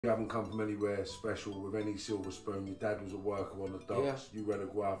You haven't come from anywhere special with any silver spoon. Your dad was a worker on the docks. You ran a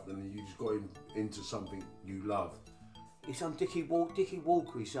graft, and you just got into something you love. He's Dickie Walker.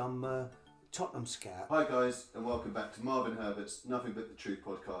 He's Tottenham scout. Hi guys, and welcome back to Marvin Herbert's Nothing But the Truth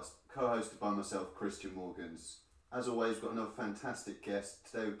podcast, co-hosted by myself, Christian Morgans. As always, we've got another fantastic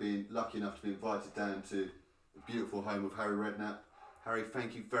guest. Today we've been lucky enough to be invited down to the beautiful home of Harry Redknapp. Harry,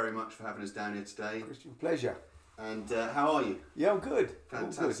 thank you very much for having us down here today. Christian, pleasure. And how are you? Yeah, I'm good.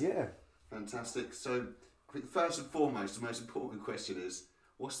 Fantastic. All good, yeah. Fantastic. So, I think first and foremost, the most important question is,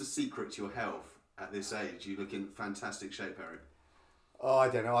 what's the secret to your health at this age? You look in fantastic shape, Harry. Oh, I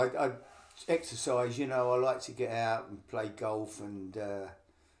don't know. I exercise, you know. I like to get out and play golf and,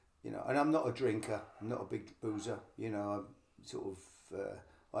 you know, and I'm not a drinker. I'm not a big boozer. You know, I'm sort of,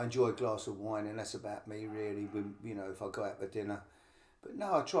 I enjoy a glass of wine and that's about me really, when, you know, if I go out for dinner. But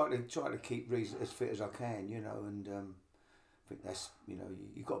no, I try to keep as fit as I can, you know, and I think that's, you know,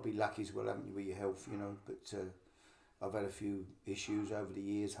 you've got to be lucky as well, haven't you, with your health, you know. But I've had a few issues over the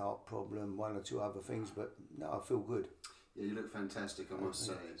years, heart problem, one or two other things, but no, I feel good. Yeah, you look fantastic, I must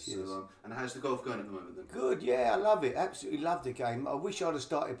say. So, and how's the golf going at the moment then? Good, yeah, I love it. Absolutely love the game. I wish I'd have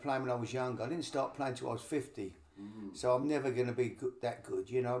started playing when I was younger. I didn't start playing till I was 50, so I'm never going to be that good,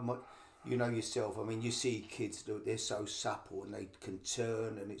 you know. You know yourself, I mean, you see kids, they're so supple and they can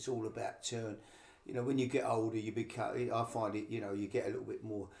turn and it's all about turn. You know, when you get older, I find it, you know, you get a little bit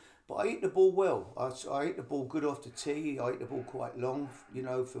more. But I hit the ball well. I hit the ball good off the tee. I hit the ball quite long, you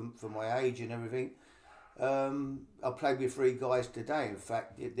know, for my age and everything. I played with 3 guys today, in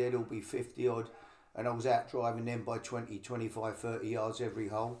fact, they'd all be 50 odd. And I was out driving them by 20, 25, 30 yards every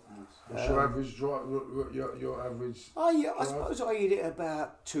hole. What's your average drive? Your average? Oh yeah, I suppose I hit it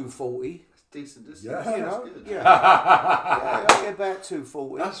about 240. That's decent distance. Yeah, You know, good. yeah. Yeah, I hit about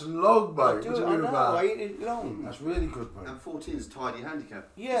 240. That's long, mate. I do, I know, I hit it long. That's really good, mate. And 14 is a tidy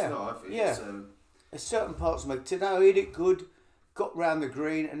handicap. Yeah, as well, I think. yeah. So, There's certain parts of me. Today I hit it good, got round the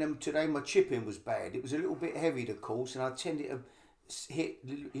green, and then today my chipping was bad. It was a little bit heavy, the course, and I tended to hit,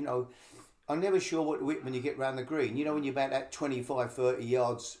 you know, I'm never sure what to hit when you get round the green. You know, when you're about that 25, 30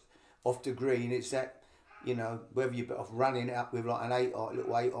 yards off the green, it's that, you know, whether you're better off running it up with like an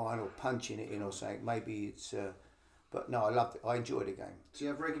little 8-iron or punching it in or something. Maybe it's, but no, I loved it. I enjoyed the game. do you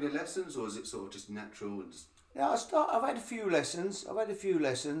have regular lessons or is it sort of just natural and just... Now I've had a few lessons.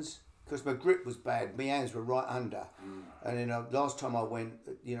 Because my grip was bad. My hands were right under. And then last time I went,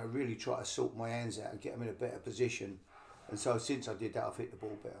 you know, really try to sort my hands out and get them in a better position. And so since I did that, I've hit the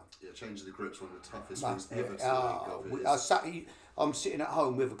ball better. Yeah, changing the grip's one of the toughest things ever to do. I'm sitting at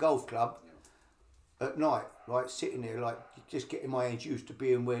home with a golf club at night, right, sitting there, like, just getting my hands used to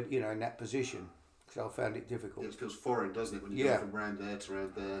being where, you know, in that position. Because I found it difficult. It feels foreign, doesn't it, when you go from round there to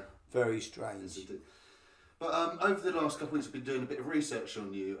round there. Very strange. But over the last couple of weeks, I've been doing a bit of research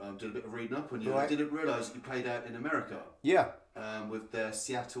on you, doing a bit of reading up on you. Right. I didn't realise that you played out in America. Yeah. With the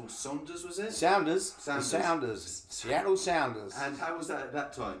Seattle Sounders, was it? Sounders. Seattle Sounders. And how was that at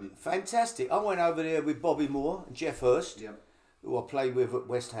that time? Fantastic. I went over there with Bobby Moore and Jeff Hurst, who I played with at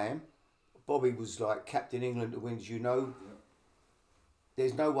West Ham. Bobby was like Captain England to win, as you know.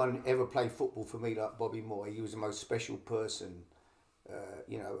 There's no one ever played football for me like Bobby Moore. He was the most special person,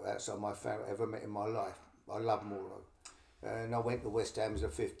 you know, outside my family I ever met in my life. I love Moore. And I went to West Ham as a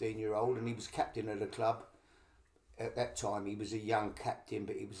 15-year-old and he was captain of the club. At that time, he was a young captain,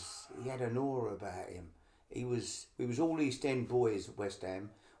 but he had an aura about him. We was all East End boys at West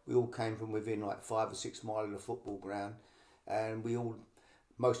Ham. We all came from within like 5 or 6 miles of the football ground, and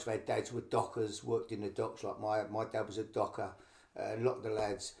most of our dads were dockers, worked in the docks. Like my dad was a docker, and a lot of the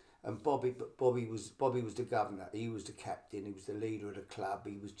lads. And Bobby was the governor. He was the captain. He was the leader of the club.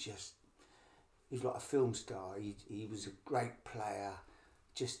 He was like a film star. He was a great player.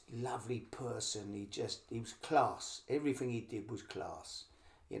 Just lovely person. He was class. Everything he did was class.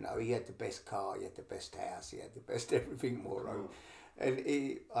 You know, he had the best car, he had the best house, he had the best everything more.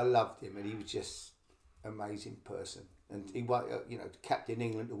 And I loved him, and he was just amazing person. And he won, you know, captain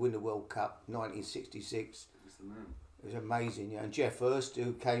England to win the World Cup 1966. He's the man. It was amazing. Yeah. And Jeff Hurst,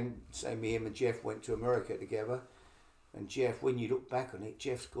 who came, him and Jeff went to America together. And Jeff, when you look back on it,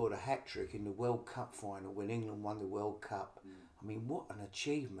 Jeff scored a hat-trick in the World Cup final when England won the World Cup. I mean, what an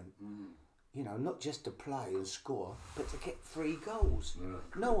achievement. You know, not just to play and score, but to get 3 goals. Yeah.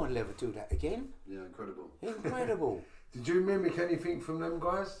 No one will ever do that again. Yeah, incredible. Incredible. Did you mimic anything from them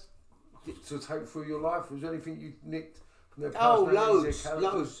guys to take through your life? Was there anything you nicked from their personalities?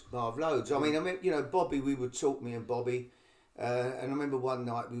 Loads, Marv, loads. I mean, you know, Bobby, we would talk, me and Bobby, and I remember one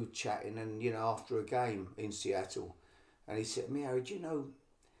night we were chatting, and, you know, after a game in Seattle, and he said to me, Harry, do you know,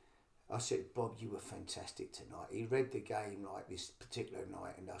 I said, Bob, you were fantastic tonight. He read the game like this particular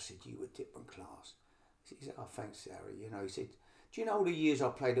night, and I said, you were different class. He said, oh, thanks, Harry. You know, he said, do you know all the years I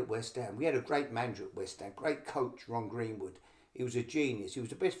played at West Ham? We had a great manager at West Ham, great coach, Ron Greenwood. He was a genius. He was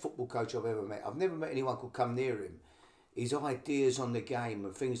the best football coach I've ever met. I've never met anyone who could come near him. His ideas on the game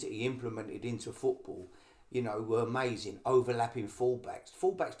and things that he implemented into football, you know, were amazing. Overlapping fullbacks.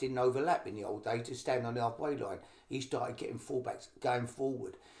 Fullbacks didn't overlap in the old days to stand on the halfway line. He started getting fullbacks going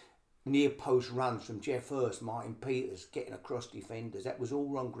forward. Near post runs from Jeff Hurst, Martin Peters, getting across defenders. That was all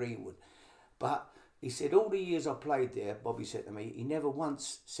Ron Greenwood. But he said, all the years I played there, Bobby said to me, he never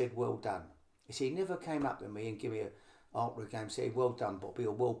once said, well done. He said, he never came up to me and give me after a game, say, well done, Bobby,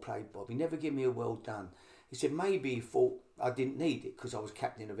 or well played, Bobby. He never gave me a well done. He said, maybe he thought I didn't need it because I was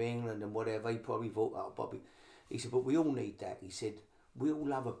captain of England and whatever. He probably thought, oh, Bobby. He said, but we all need that. He said, we all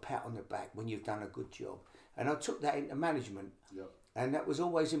love a pat on the back when you've done a good job. And I took that into management. Yep. And that was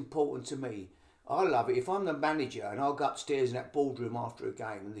always important to me. I love it. If I'm the manager and I'll go upstairs in that boardroom after a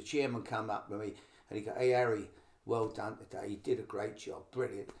game and the chairman come up to me and he go, hey, Harry, well done today. You did a great job.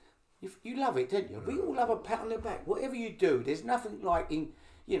 Brilliant. You love it, don't you? We all love a pat on the back. Whatever you do, there's nothing like in,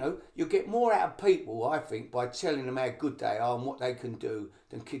 you know, you'll get more out of people, I think, by telling them how good they are and what they can do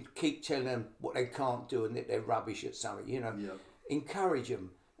than keep telling them what they can't do and that they're rubbish at something, you know. Yep. Encourage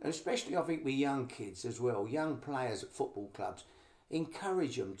them. And especially, I think, with young kids as well, young players at football clubs.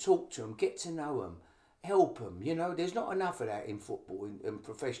 Encourage them, talk to them, get to know them, help them. You know, there's not enough of that in football, in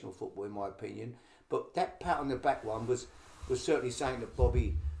professional football, in my opinion. But that pat on the back one was certainly something that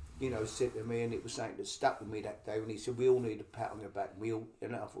Bobby, you know, said to me, and it was something that stuck with me that day when he said, we all need a pat on the back. We all,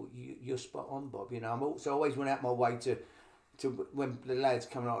 and I thought, you're spot on, Bob. You know, I always went out my way to when the lads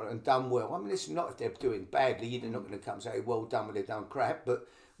coming out and done well. I mean, it's not if they're doing badly, you're not going to come and say, well done when they've done crap, but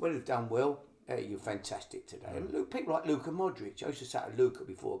when they've done well, hey, you're fantastic today. And look, people like Luka Modric, I used to say to Luka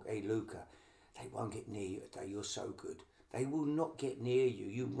before, hey, Luka, they won't get near you today, you're so good. They will not get near you.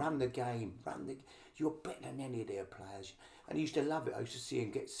 You run the game, you're better than any of their players. And he used to love it. I used to see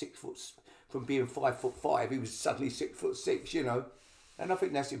him get 6 foot, from being 5'5", he was suddenly 6'6", you know. And I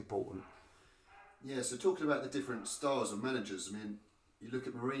think that's important. Yeah, so talking about the different styles of managers, I mean, you look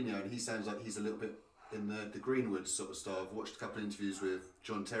at Mourinho and he sounds like he's a little bit in the Greenwood sort of style. I've watched a couple of interviews with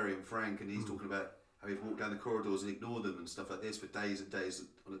John Terry and Frank, and he's talking about how he'd walk down the corridors and ignore them and stuff like this for days and days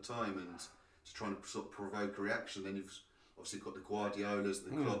on a time, and just trying to sort of provoke a reaction. Then you've obviously got the Guardiolas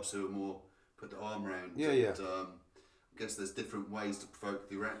and the Klopps who are more put the arm around. Yeah, and, yeah. I guess there's different ways to provoke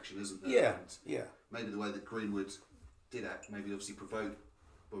the reaction, isn't there? Yeah, And yeah. maybe the way that Greenwood did act, maybe obviously provoked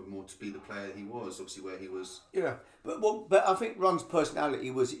Bobby more to be the player he was, obviously where he was. Yeah, but I think Ron's personality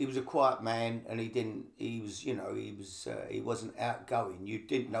he was a quiet man, and he wasn't outgoing. You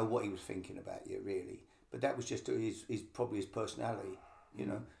didn't know what he was thinking about you really, but that was just his probably his personality, you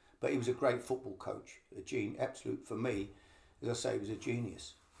know. But he was a great football coach, absolute for me. As I say, he was a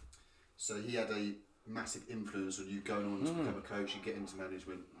genius. So he had a massive influence on you going on to become a coach and get into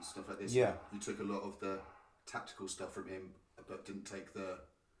management and stuff like this. Yeah. You took a lot of the tactical stuff from him, but didn't take the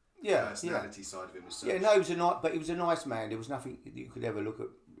personality side of him as such. Yeah, no, he was a nice man. There was nothing you could ever look at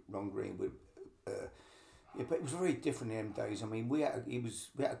Ron Greenwood. Yeah, but it was very different in them days. I mean, we had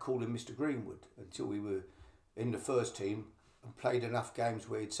to call him Mr. Greenwood until we were in the first team and played enough games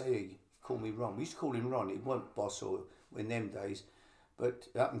where he'd say, hey, call me Ron. We used to call him Ron. He wasn't boss or in them days, but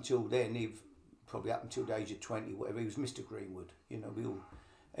up until then, probably up until the age of 20, whatever, he was Mr. Greenwood. You know,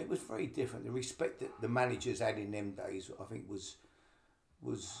 it was very different. The respect that the managers had in them days, I think, was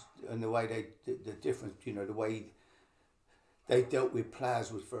and the way the difference, you know, the way they dealt with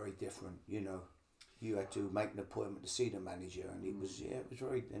players was very different. You know, you had to make an appointment to see the manager, and it was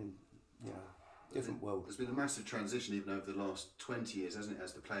very, and you know, different world. There's been a massive transition even over the last 20 years, hasn't it,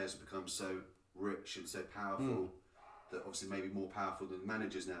 as the players have become so rich and so powerful. That obviously maybe more powerful than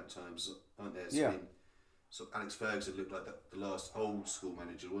managers now at times, aren't there? So, yeah. I mean, so Alex Ferguson looked like the last old school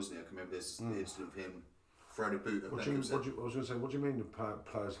manager, wasn't he? I can remember there's the incident of him throwing a boot at Beckham. I was going to say, what do you mean the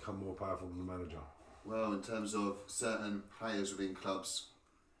players become more powerful than the manager? Well, in terms of certain players within clubs,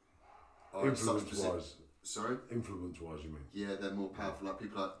 influence-wise. Sorry? Influence-wise, you mean? Yeah, they're more powerful. Like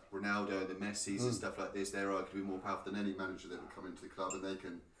people like Ronaldo, the Messis and stuff like this, they're arguably more powerful than any manager that would come into the club, and they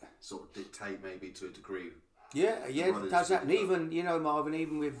can sort of dictate maybe to a degree. Yeah, it does happen. Even, you know, Marvin,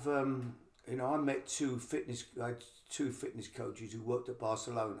 even with, you know, I met two fitness coaches who worked at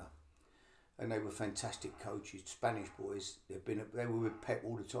Barcelona, and they were fantastic coaches, Spanish boys. They were with Pep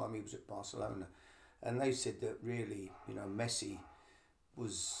all the time. He was at Barcelona, and they said that really, you know, Messi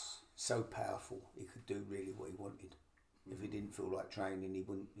was so powerful, he could do really what he wanted. If he didn't feel like training,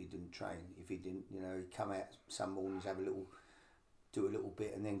 he didn't train. If he didn't, you know, he'd come out some mornings, have a little do a little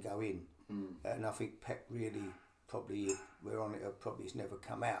bit and then go in. And I think Pep really probably, if we're on it, probably it's never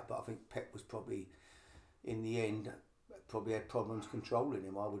come out, but I think Pep was probably, in the end, probably had problems controlling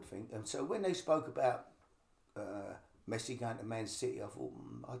him, I would think. And so when they spoke about Messi going to Man City, I thought,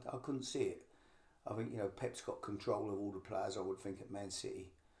 I couldn't see it. I think, Pep's got control of all the players, I would think, at Man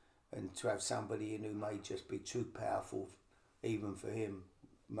City. And to have somebody in who may just be too powerful, even for him,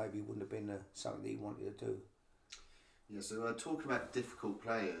 maybe wouldn't have been something that he wanted to do. Yeah, so talking about difficult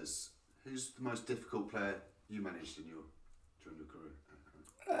players, who's the most difficult player you managed during your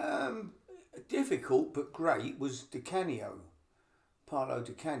career? Difficult but great was Di Canio, Paolo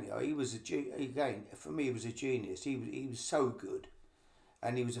Di Canio. He was again, for me, he was a genius. He was so good,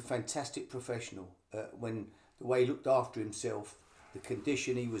 and he was a fantastic professional. When the way he looked after himself, the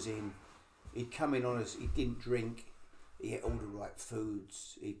condition he was in, he'd come in on us. He didn't drink. He ate all the right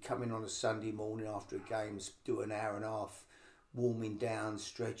foods. He'd come in on a Sunday morning after a game, do an hour and a half, warming down,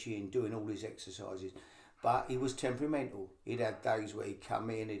 stretching, doing all his exercises. But he was temperamental. He'd have days where he'd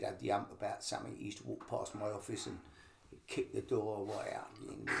come in, he'd have the ump about something. He used to walk past my office and he'd kick the door right out.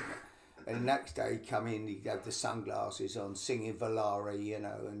 And the next day he'd come in, he'd have the sunglasses on, singing Valari,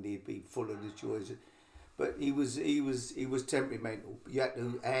 and he'd be full of the joys. But he was temperamental. You had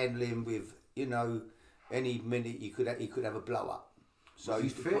to handle him with, any minute he could have a blow up. So was he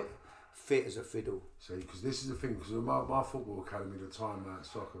fit? Fit as a fiddle. See, because this is the thing, because my football academy, the time I had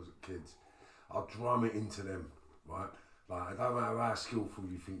soccer as kids, I'll drum it into them, right? Like, it don't matter how skillful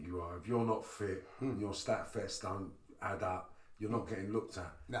you think you are, if you're not fit, and your stat fets don't add up, you're not getting looked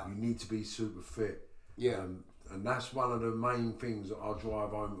at. No. You need to be super fit. Yeah. And that's one of the main things that I drive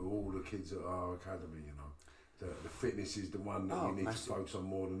home to all the kids at our academy, The fitness is the one that you need to focus on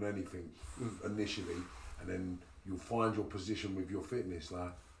more than anything initially, and then you'll find your position with your fitness.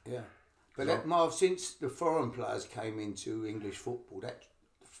 Yeah. But Marv, since the foreign players came into English football, that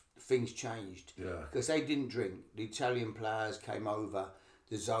things changed. Yeah. Because they didn't drink. The Italian players came over,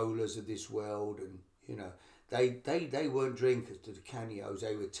 the Zolas of this world, and they weren't drinkers, the Canios.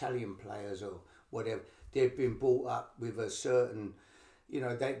 They were Italian players or whatever. They'd been brought up with a certain,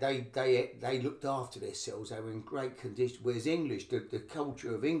 they looked after themselves. They were in great condition. Whereas English, the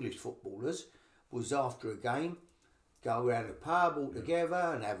culture of English footballers was after a game, go around a pub all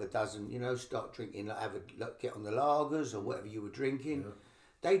together and have a dozen, start drinking, get on the lagers or whatever you were drinking. Yeah.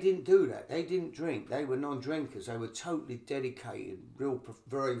 They didn't do that. They didn't drink. They were non-drinkers. They were totally dedicated,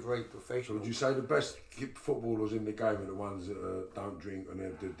 very, very professional. So would you say the best footballers in the game are the ones that don't drink and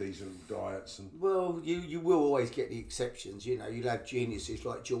have the decent diets? Well, you will always get the exceptions. You'll have geniuses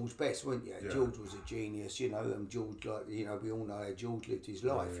like George Best, wouldn't you? Yeah. George was a genius, and George, we all know how George lived his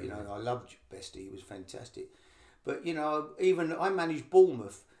life. I loved Bestie. He was fantastic. But, even I managed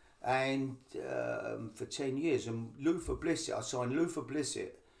Bournemouth and for 10 years, and Luther Blissett, I signed Luther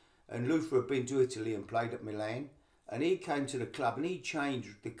Blissett, and Luther had been to Italy and played at Milan, and he came to the club and he changed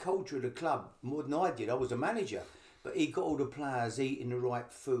the culture of the club more than I did. I was a manager, but he got all the players eating the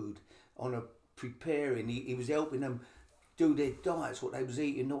right food, preparing. He was helping them do their diets, what they was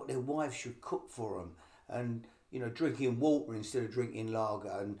eating, what their wives should cook for them, and drinking water instead of drinking lager,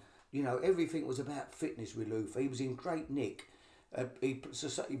 and everything was about fitness with Luther. He was in great nick. He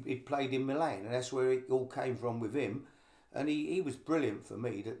played in Milan, and that's where it all came from with him. And he was brilliant for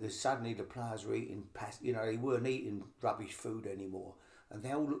me. That suddenly the players were eating, they weren't eating rubbish food anymore, and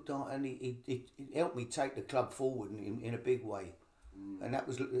they all looked on. And he helped me take the club forward in a big way, and that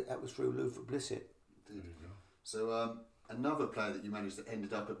was through Luther Blissett. So another player that you managed that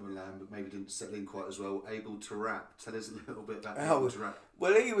ended up at Milan, but maybe didn't settle in quite as well, Abel Taarabt. Tell us a little bit about Abel Taarabt.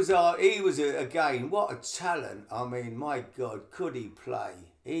 Well, he was again, what a talent. I mean, my God, could he play?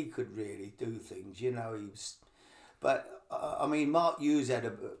 He could really do things. He was. But I mean, Mark Hughes I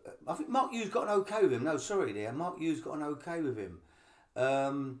think Mark Hughes got an okay with him. No, sorry, Mark Hughes got an okay with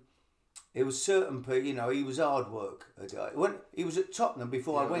him. It was certain people, he was hard work. When he was at Tottenham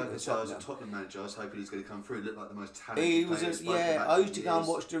before I went to Tottenham. I was a Tottenham manager. I was hoping he's going to come through. He looked like the most talented player. I used to go and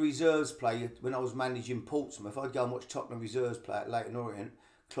watch the reserves play when I was managing Portsmouth. I'd go and watch Tottenham reserves play at Leyton Orient.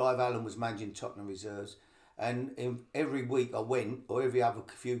 Clive Allen was managing Tottenham reserves, and every week I went, or every other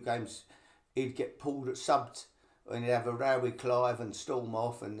few games, he'd get pulled at subbed, and he'd have a row with Clive and storm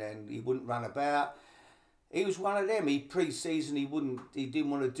off, and then he wouldn't run about. He was one of them. Pre-season, he didn't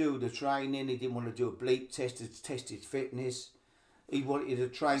want to do the training. He didn't want to do a bleep test to test his fitness. He wanted to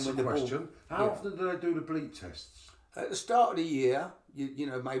train with the ball. How often do they do the bleep tests? At the start of the year,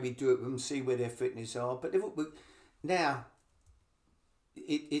 maybe do it with them, see where their fitness are. But now,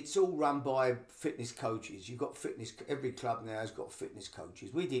 it's all run by fitness coaches. You've got every club now has got fitness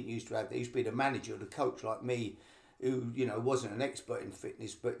coaches. We didn't used to have. There used to be the manager or the coach like me, who wasn't an expert in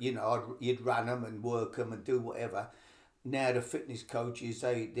fitness, but you'd run them and work them and do whatever. Now the fitness coaches,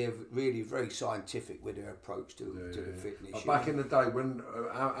 they're really very scientific with their approach to the fitness. But back in the day, when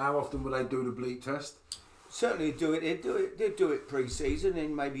how often would they do the bleep test? Certainly they'd do it pre-season,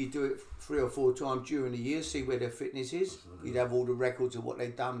 and maybe you do it 3 or 4 times during the year, see where their fitness is. You'd have all the records of what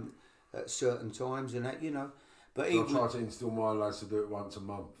they've done at certain times and that, But I try to instill my lads to do it once a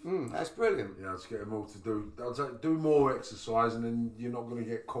month. That's brilliant. Yeah, to get them all to do. I'd say do more exercise, and then you're not going to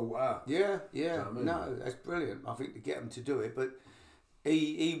get caught out. Yeah. You know what I mean? No, that's brilliant. I think to get them to do it, but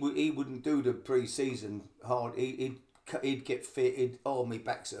he wouldn't do the pre-season hard. He'd get fit. My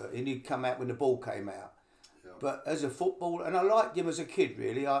back's hurt, and he'd come out when the ball came out. Yeah. But as a footballer, and I liked him as a kid.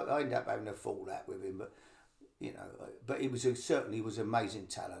 Really, I ended up having a fallout with him, but. But he was certainly was an amazing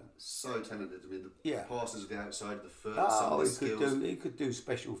talent. So talented. I mean, the passes of the outside of the foot, some of the skills. He could do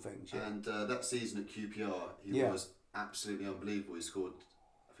special things. Yeah. And that season at QPR, he was absolutely unbelievable. He scored,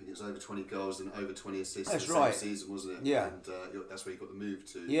 I think it was over 20 goals and over 20 assists. That's the right. same season, wasn't it? Yeah. And that's where he got the move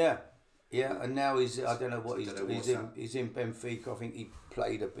to. Yeah. And now he's I don't know what he's in Benfica. I think he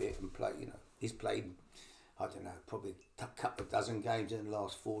played a bit and he's played, I don't know, probably a couple of dozen games in the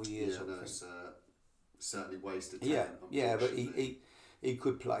last 4 years. Yeah, it's certainly wasted talent. Yeah, but he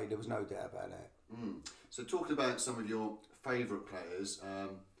could play. There was no doubt about that. So talking about some of your favourite players,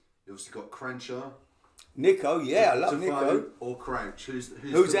 you obviously got Cranshaw. Nico, I love Nico. Or Crouch. Who's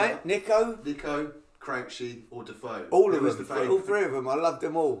that? Nico, Crouchy, or Defoe. All of them. All 3 of them. I loved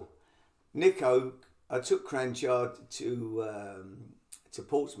them all. Nico, I took Cranshaw to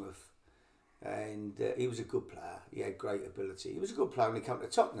Portsmouth. And he was a good player. He had great ability. He was a good player when he came to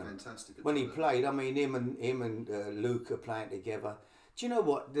Tottenham. Fantastic. When he played, I mean, him and Luka playing together. Do you know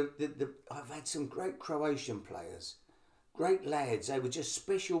what? I've had some great Croatian players, great lads. They were just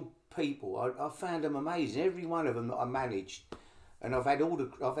special people. I found them amazing. Every one of them that I managed, and I've had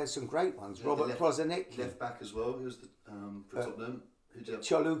some great ones. Robert Prozanek, left back as well. Who was for Tottenham?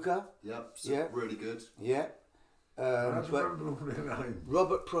 Choluka. Yep. Really good. Yeah.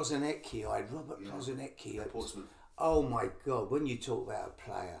 Robert Prozanek, I had Robert Prozanek at Portsmouth. Oh my God! When you talk about a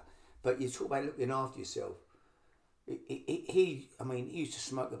player, but you talk about looking after yourself. He used to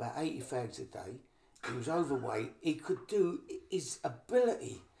smoke about 80 fags a day. He was overweight. He could do his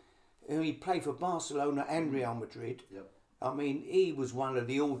ability. He played for Barcelona and Real Madrid. Yep. I mean, he was one of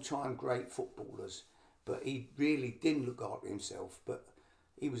the all-time great footballers. But he really didn't look after himself. But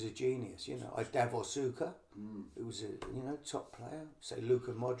he was a genius, Davor Suker, who was a top player. Say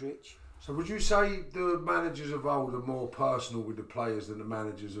Luka Modric. So would you say the managers of old are more personal with the players than the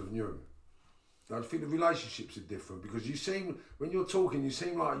managers of new? I think the relationships are different because when you're talking, you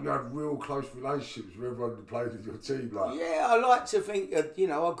seem like you have real close relationships with everyone who plays with your team. Yeah, I like to think I've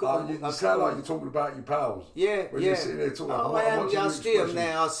got. You sound like you're talking about your pals. Yeah, when you're sitting there talking.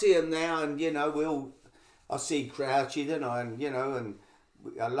 I see them now, and I see Crouchy, don't I? And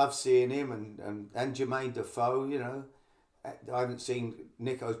I love seeing him and Jermaine Defoe. I haven't seen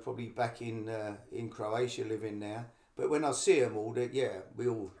Nico's probably back in Croatia living now. But when I see them all, we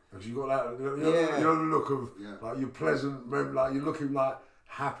all. Have you got that? The look of like you're pleasant, like you're looking like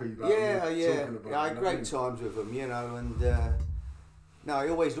happy. Like talking about, I had great times with them, and I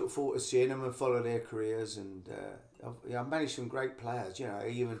always look forward to seeing them and follow their careers. And I managed some great players.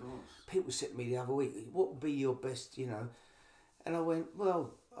 Even people said to me the other week, "What would be your best?" And I went,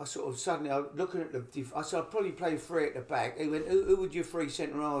 well. I sort of suddenly, I was looking at I said, I'd probably play 3 at the back. He went, who would your 3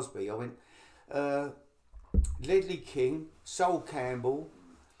 centre halves be? I went, Ledley King, Sol Campbell,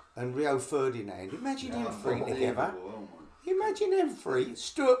 and Rio Ferdinand. Imagine them 3 together. Imagine them 3.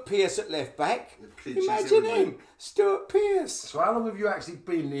 Stuart Pearce at left back. Imagine him. Stuart Pearce. So how long have you actually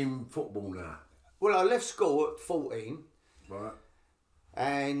been in football now? Well, I left school at 14. Right.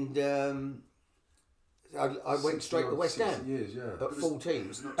 And I went straight to West Ham. Years, at 14.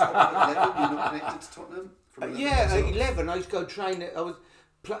 Was not Tottenham 11? You're not connected to Tottenham? At 11, I used to go train.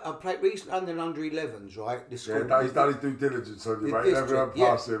 I played recently under 11s, right? The school. Yeah, he's done his due diligence on you, mate. Everyone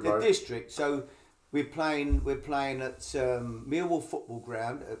passed him, mate. The district. So we're playing at Millwall Football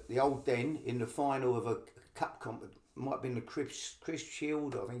Ground at the Old Den in the final of a cup competition. Might have been the Chris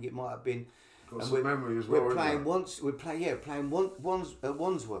Shield. I think it might have been. Got some memory as well. We're playing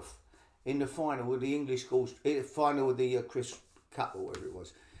Wandsworth. In the final with the English schools, final with the Chris Cup or whatever it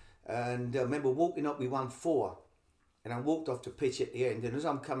was. And I remember walking up, we won 4. And I walked off the pitch at the end, and as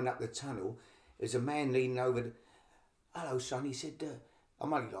I'm coming up the tunnel, there's a man leaning over. Hello, son, he said,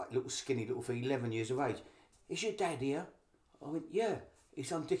 I'm only like little skinny little thing, 11 years of age. Is your dad here? I went, yeah. He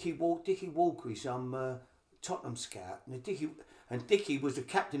said, I'm Dickie Walker, he's Tottenham scout. And And Dickie was the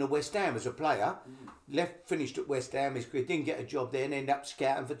captain of West Ham as a player. Finished at West Ham, his career, didn't get a job there, and ended up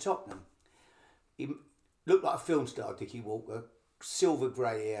scouting for Tottenham. He looked like a film star, Dickie Walker. Silver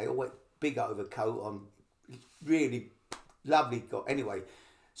grey hair, big overcoat on, really lovely guy. Anyway,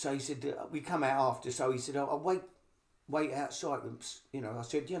 so he said, we come out after, so he said, I'll wait outside. I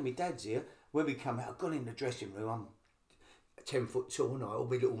said, yeah, my dad's here. When we come out, I've gone in the dressing room, I'm 10 foot tall and all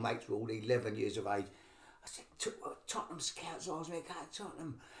my little mates were all 11 years of age. I said, Tottenham scouts asked me to go to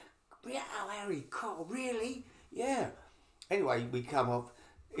Tottenham. Yeah, Harry, Carl, really? Yeah. Anyway, we come off.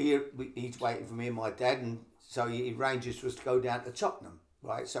 He's waiting for me and my dad, and so he arranges for us to go down to Tottenham,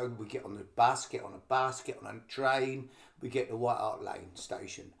 right? So we get on the bus, get on a train, we get to White Hart Lane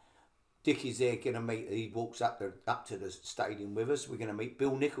station. Dickie's there going to meet, he walks up to the stadium with us. We're going to meet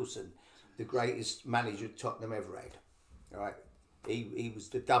Bill Nicholson, the greatest manager Tottenham ever had, all right? He was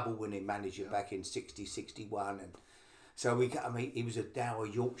the double winning manager back in 60, 61. And so we got to meet, he was a dour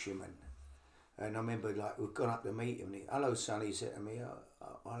Yorkshireman. And I remember we've gone up to meet him. And hello, son, he said to me,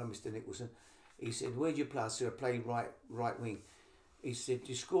 hello, Mr. Nicholson. He said, where do you play? I said, I play right wing. He said, do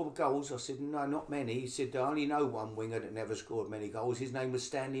you score goals? I said, no, not many. He said, I only know one winger that never scored many goals. His name was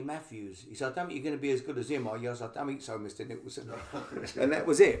Stanley Matthews. He said, I don't think you're going to be as good as him, are you? I said, I don't think so, Mr. Nicholson. And that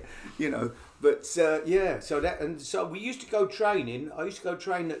was it, But, so we used to go training. I used to go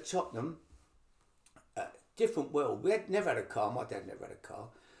train at Tottenham. Different world. We had never had a car. My dad never had a car.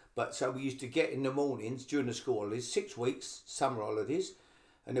 But so we used to get in the mornings during the school holidays, 6 weeks, summer holidays.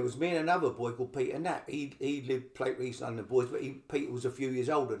 And there was me and another boy called Peter Knapp. He lived played for East London Boys, but Peter was a few years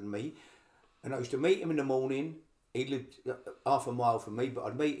older than me. And I used to meet him in the morning. He lived half a mile from me, but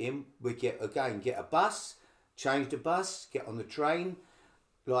I'd meet him. We'd get a bus, change the bus, get on the train,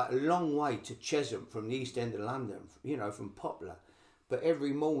 like a long way to Chesham from the East End of London, from Poplar. But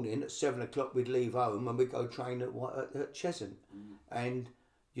every morning at 7 o'clock we'd leave home and we'd go train at Chesham. And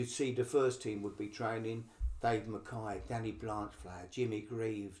you'd see the first team would be training. Dave Mackay, Danny Blanchflower, Jimmy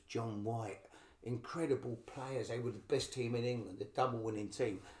Greaves, John White, incredible players. They were the best team in England, the double-winning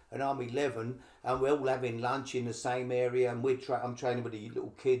team. And I'm 11, and we're all having lunch in the same area, and I'm training with the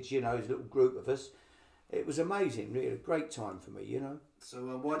little kids, there's a little group of us. It was amazing, really, a great time for me, So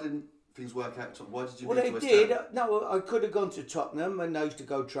why didn't things work out? Why did you Well, move they to West did. Ham? No, I could have gone to Tottenham, and I used to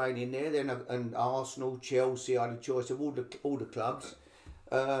go training there. Then and Arsenal, Chelsea, I had a choice of all the clubs.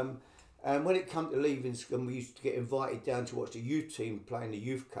 And when it came to leaving school, we used to get invited down to watch the youth team playing the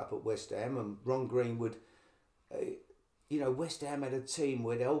Youth Cup at West Ham. And Ron Greenwood, West Ham had a team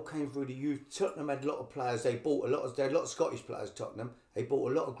where they all came through the youth. Tottenham had a lot of players. They had a lot of Scottish players, Tottenham. They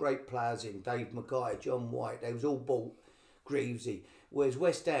bought a lot of great players in. Dave Mackay, John White, they was all bought. Greavesy. Whereas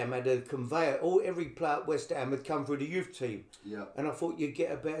West Ham had a conveyor. Every player at West Ham had come through the youth team. Yeah. And I thought you'd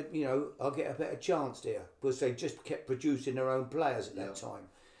get a better, I'll get a better chance there. Because they just kept producing their own players at that time.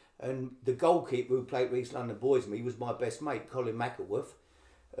 And the goalkeeper who played for East London Boys with me was my best mate, Colin McElworth.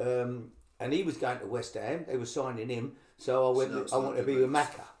 And he was going to West Ham. They were signing him. So I went. I wanted to be with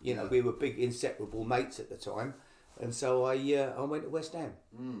Macca. We were big inseparable mates at the time. And so I went to West Ham.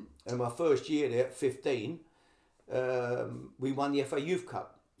 And my first year there at 15, we won the FA Youth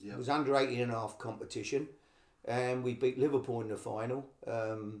Cup. It was under 18.5 competition. And we beat Liverpool in the final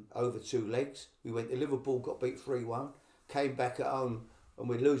over 2 legs. We went to Liverpool, got beat 3-1. Came back at home. And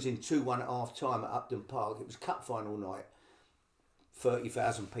we're losing 2-1 at half time at Upton Park. It was cup final night.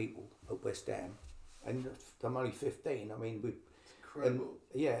 30,000 people at West Ham. And I'm only 15. I mean, incredible.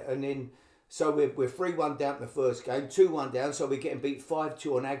 And then so we're 3-1 down in the first game, 2-1 down, so we're getting beat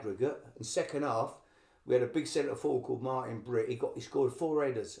 5-2 on aggregate. And second half, we had a big centre forward called Martin Britt. He scored 4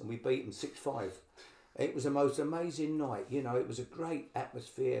 headers and we beat him 6-5. It was the most amazing night. It was a great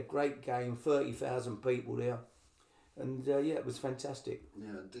atmosphere, great game, 30,000 people there. And it was fantastic.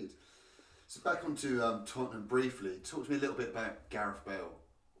 Yeah, indeed. So back onto Tottenham briefly. Talk to me a little bit about Gareth Bale.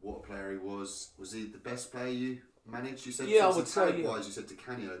 What a player he was. Was he the best player you managed? You said I would say. Wise, you said to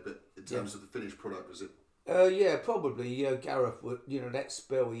Canio, but in terms of the finished product, was it? Probably. Gareth would. That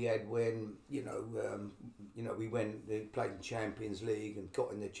spell he had when we played in Champions League and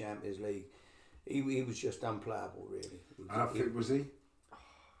got in the Champions League. He was just unplayable, really. How fit was he?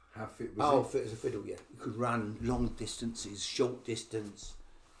 How fit was he? Fit as a fiddle, yeah. He could run long distances, short distance.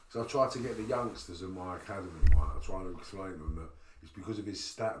 So I tried to get the youngsters in my academy, right? I tried to explain to them that it's because of his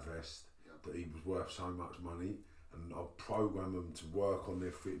stat vest that he was worth so much money, and I programmed them to work on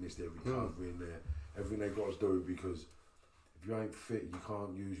their fitness, their recovery, and everything they've got to do, because if you ain't fit, you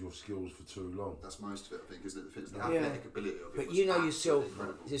can't use your skills for too long. That's most of it, I think, isn't it? The fitness, the athletic ability of it. But yourself,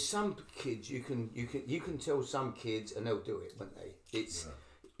 incredible. There's some kids you can tell some kids and they'll do it, won't they?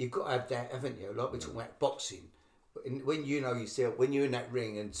 You've got to have that, haven't you? Like we're talking about boxing. when you know yourself, when you're in that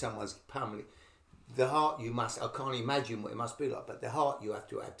ring and someone's pummeling, the heart you must, I can't imagine what it must be like, but the heart you have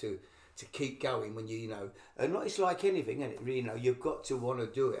to keep going when you know, and it's like anything, isn't it? You know, you've got to want to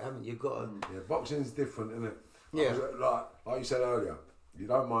do it, haven't you? You've got to. Yeah, boxing's different, isn't it? Yeah. Like you said earlier, you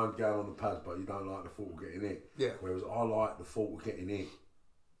don't mind going on the pads, but you don't like the thought of getting hit. Yeah. Whereas I like the thought of getting hit.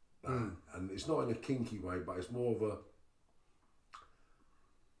 And it's not in a kinky way, but it's more of a.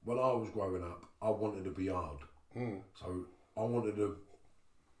 When I was growing up, I wanted to be hard. So I wanted to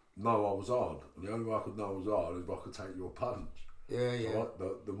know I was hard. And the only way I could know I was hard is if I could take your punch. Yeah, yeah.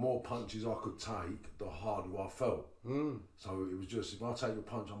 So the more punches I could take, the harder I felt. So it was just, if I take your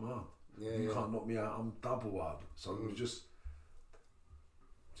punch, I'm hard. Yeah, You can't knock me out, I'm double hard. So it was just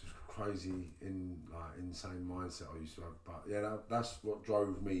crazy, insane mindset I used to have. But yeah, that's what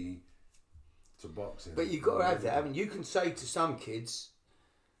drove me to boxing. But you've got to have that. I mean, you can say to some kids,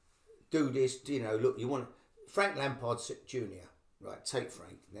 do this, you know, look, you want Frank Lampard Jr., right, take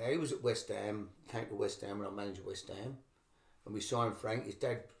Frank. Now, he was at West Ham, came to West Ham when I managed West Ham, and we signed Frank. His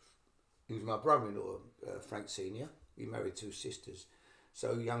dad, he was my brother-in-law, Frank Sr. We married 2 sisters.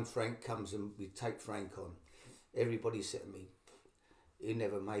 So young Frank comes and we take Frank on. Everybody said to me, he'll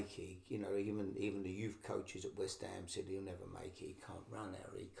never make it. You know, even the youth coaches at West Ham said he'll never make it. He can't run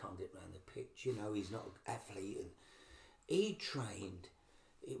out. He can't get round the pitch. You know, he's not an athlete. And he trained.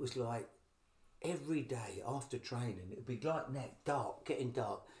 It was like every day after training, it'd be like that, dark, getting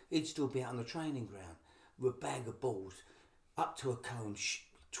dark. He'd still be out on the training ground with a bag of balls, up to a cone,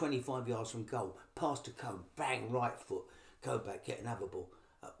 25 yards from goal, past the cone, bang, right foot, go back, get another ball.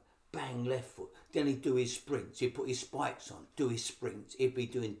 Bang, left foot. Then he'd do his sprints. He'd put his spikes on, do his sprints. He'd be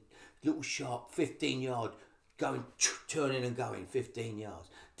doing little sharp 15 yard, going, turning and going 15 yards.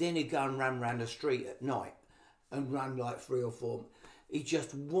 Then he'd go and run around the street at night and run like 3 or 4. He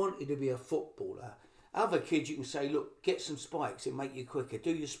just wanted to be a footballer. Other kids, you can say, look, get some spikes, it'll make you quicker.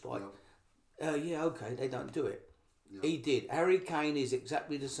 Do your spike. Yeah, okay, they don't do it. Yeah. He did. Harry Kane is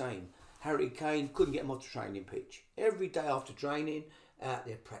exactly the same. Harry Kane couldn't get him off the training pitch. Every day after training, out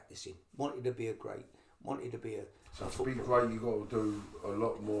there practicing. Wanted to be a great. Wanted to be a. So to be great, you've got to do a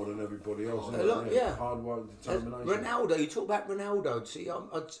lot more than everybody else. A lot, yeah. Hard work, determination. Ronaldo, you talk about Ronaldo. See,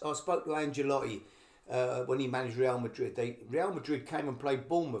 I spoke to Angelotti when he managed Real Madrid. Real Madrid came and played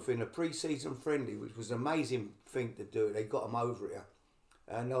Bournemouth in a pre-season friendly, which was an amazing thing to do. They got him over here.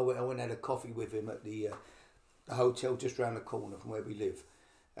 And I went and had a coffee with him at the hotel just round the corner from where we live.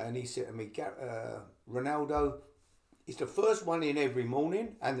 And he said to me, Ronaldo is the first one in every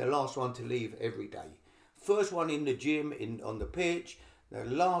morning and the last one to leave every day. First one in the gym, on the pitch, the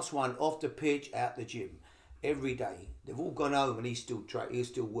last one off the pitch, out the gym. Every day. They've all gone home and he's still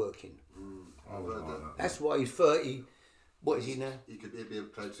working. That's why he's 30. What is he now? He could be a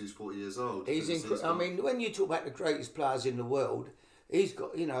player till he's 40 years old. I mean, when you talk about the greatest players in the world, he's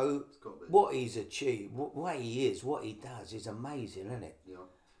got, you know, what he's achieved, what he is, what he does is amazing, isn't it? Yeah.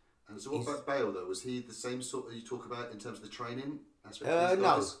 And so what about Bale, though? Was he the same sort that you talk about in terms of the training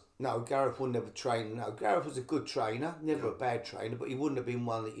aspect? No, Gareth would never train. No, Gareth was a good trainer, never a bad trainer, but he wouldn't have been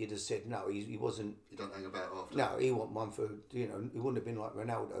one that you'd have said, no, he wasn't. You don't hang about after. No, he wasn't one for, you know, he wouldn't have been like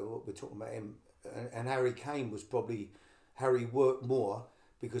Ronaldo, what we're talking about him. And Harry Kane was probably, Harry worked more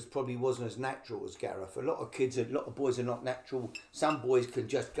because probably wasn't as natural as Gareth. A lot of boys are not natural. Some boys can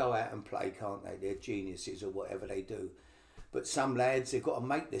just go out and play, can't they? They're geniuses or whatever they do. But some lads, they've got to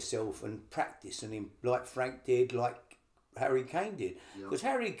make themselves and practice, and like Frank did, like Harry Kane did. Because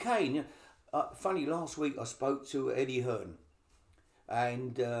Harry Kane, funny, last week I spoke to Eddie Hearn,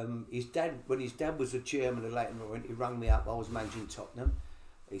 and his dad, when his dad was the chairman of Leighton Orient, he rang me up. I was managing Tottenham.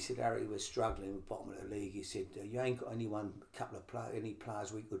 He said, Harry, we're struggling, bottom of the league. He said, you ain't got any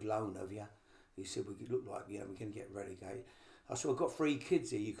players we could loan, have you? He said, we could look like, we're going to get relegated. I said, I've got 3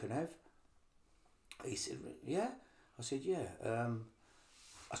 kids here you can have. He said, yeah. I said, yeah.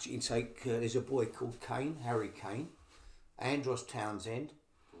 I said, you can take, there's a boy called Kane, Harry Kane, Andros Townsend.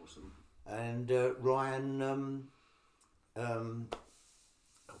 Awesome. And Ryan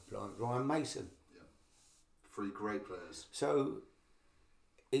Mason. Yeah. 3 great players. So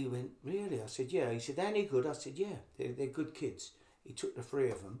he went, really? I said, yeah. He said, any good? I said, yeah, they're good kids. He took the 3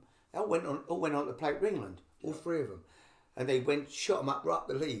 of them. They all went on to play for England, all 3 of them. And they shot them up right up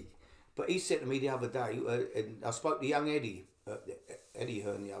the league. But he said to me the other day, and I spoke to young Eddie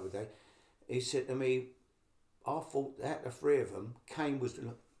Hearn the other day, he said to me, I thought that the 3 of them, Kane was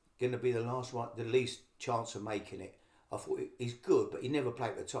going to be the last one, the least chance of making it. I thought he's good, but he never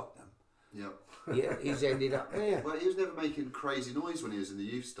played for Tottenham. Yep. Yeah, he's ended up there. Well, he was never making crazy noise when he was in the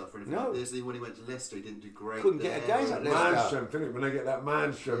youth stuff or anything like this. When he went to Leicester, he didn't do great. Couldn't get a game at Leicester. Man strength, innit? When they get that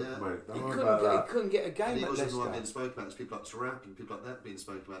man strength, mate. He couldn't get a game and he at wasn't Leicester. the one being spoken about. There's people like Tarap and people like that being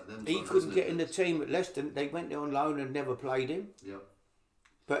spoken about them. He couldn't get in the team at Leicester. They went there on loan and never played him. Yep.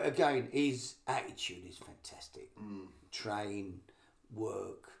 But again, his attitude is fantastic. Train,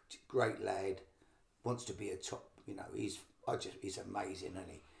 work, great lad. Wants to be a top. You know, he's amazing, isn't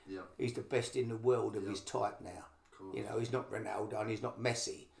he? Yeah. He's the best in the world of his type now. Cool. You know, he's not Ronaldo and he's not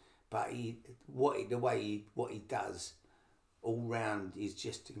Messi, but what he does all round is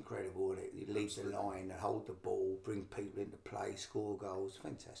just incredible. He leads the line, hold the ball, bring people into play, score goals.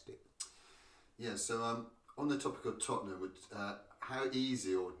 Fantastic. Yeah. So on the topic of Tottenham, how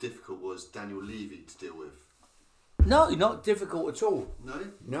easy or difficult was Daniel Levy to deal with? No, not difficult at all.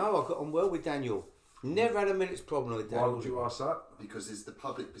 No, I got on well with Daniel. Never had a minute's problem with Daniel. Why would you ask that? Because the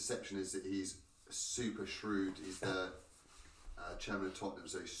public perception is that he's super shrewd. He's the chairman of Tottenham,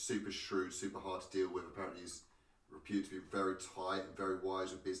 so he's super shrewd, super hard to deal with. Apparently he's reputed to be very tight and very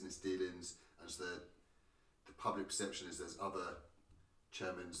wise with business dealings. And so the public perception is there's other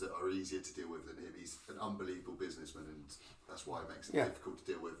chairmen that are easier to deal with than him. He's an unbelievable businessman, and that's why it makes it difficult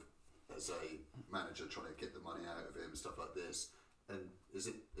to deal with as a manager trying to get the money out of him and stuff like this. And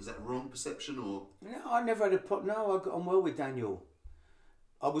is that wrong perception or? No, I never had a problem. No, I got on well with Daniel.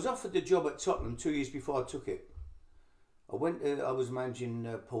 I was offered the job at Tottenham 2 years before I took it. I was managing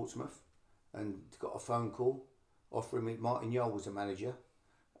Portsmouth and got a phone call offering me. Martin Yole was the manager,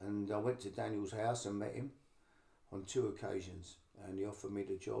 and I went to Daniel's house and met him on 2 occasions, and he offered me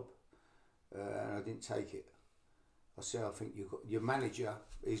the job, and I didn't take it. I said, I think your manager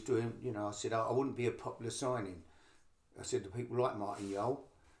is doing. You know, I said I wouldn't be a popular signing. I said to people like Martin Yole,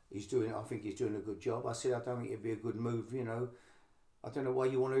 I think he's doing a good job. I said, I don't think it'd be a good move, you know. I don't know why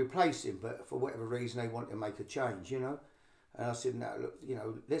you want to replace him, but for whatever reason they want to make a change, you know. And I said, no, look, you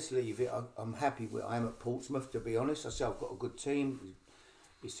know, let's leave it. I'm happy where I am at Portsmouth, to be honest. I said, I've got a good team.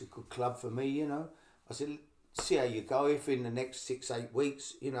 It's a good club for me, you know. I said, see how you go. If in the next 6-8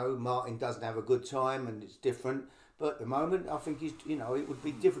 weeks, you know, Martin doesn't have a good time and it's different. But at the moment, I think it would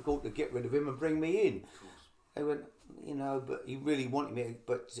be difficult to get rid of him and bring me in. They went, you know, but he really wanted me,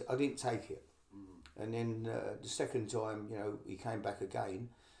 but I didn't take it. And then the second time, you know, he came back again,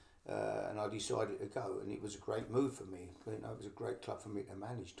 and I decided to go, and it was a great move for me. You know, it was a great club for me to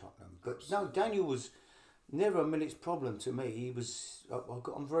manage Tottenham. But no, Daniel was never a minute's problem to me. I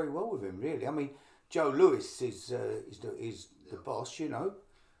got on very well with him, really. I mean, Joe Lewis is the boss, you know.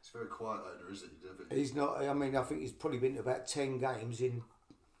 He's a very quiet owner, isn't he? He's not. I mean, I think he's probably been to about 10 games in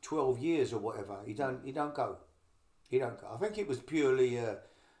 12 years or whatever. He don't go. I think it was purely it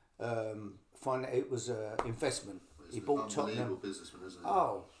was investment. He's he bought Tottenham. Businessman, isn't he?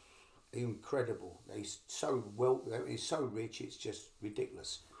 Oh, incredible! He's so rich. It's just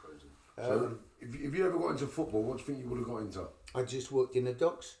ridiculous. Crazy. So, if you ever got into football, what do you think you would have got into? I just worked in the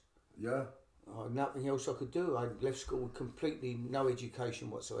docks. Yeah. Nothing else I could do. I left school with completely no education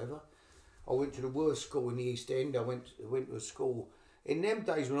whatsoever. I went to the worst school in the East End. I went to a school. In them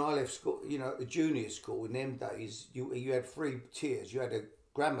days when I left school, you know, a junior school, in them days, you had 3 tiers. You had a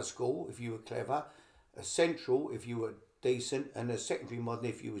grammar school if you were clever, a central if you were decent, and a secondary modern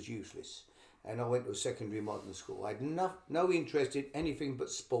if you was useless. And I went to a secondary modern school. I had no interest in anything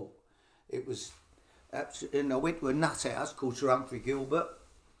but sport. It was absolutely. And I went to a nut house called Sir Humphrey Gilbert,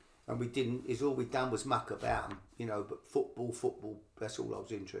 and all we done was muck about 'em, you know. But football, that's all I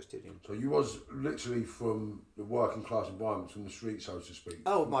was interested in. So you was literally from the working class environment, from the street, so to speak.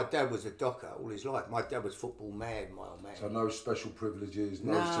 Oh, my dad was a docker all his life. My dad was football mad, my old man. So no special privileges,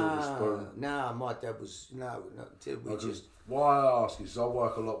 no silver spoon. No, my dad was just. Why I ask is I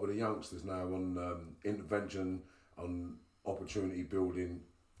work a lot with the youngsters now on intervention, on opportunity building,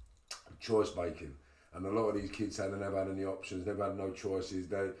 choice making. And a lot of these kids never had any options, never had no choices.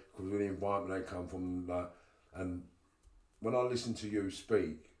 Because of the environment they come from, and when I listen to you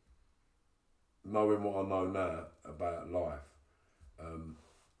speak, knowing what I know now about life,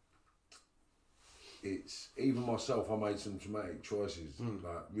 it's even myself. I made some traumatic choices,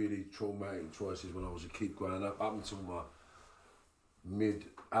 like really traumatic choices when I was a kid growing up until my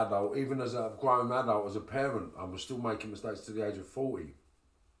mid-adult. Even as a grown adult, as a parent, I was still making mistakes to the age of 40.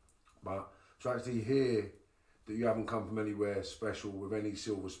 But to actually hear that you haven't come from anywhere special with any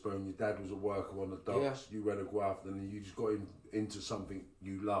silver spoon, your dad was a worker on the docks, you ran a graft, and you just got into something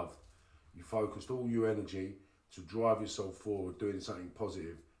you loved. You focused all your energy to drive yourself forward, doing something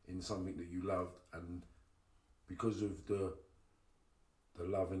positive in something that you loved, and because of the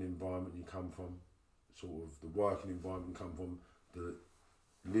loving environment you come from, sort of the working environment you come from,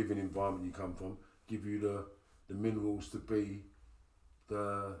 living environment you come from, give you the minerals to be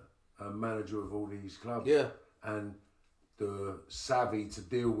the manager of all these clubs. Yeah. And the savvy to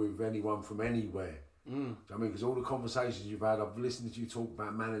deal with anyone from anywhere. I mean, because all the conversations you've had, I've listened to you talk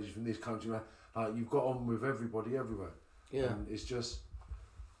about managers from this country, like you've got on with everybody everywhere. Yeah. And it's just,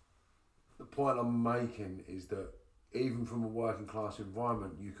 the point I'm making is that even from a working class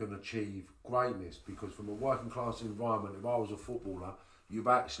environment, you can achieve greatness, because from a working class environment, if I was a footballer, you've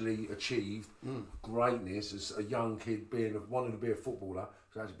actually achieved greatness as a young kid wanting to be a footballer,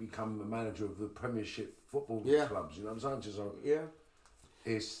 to actually become the manager of the Premiership football clubs. You know what I'm saying? So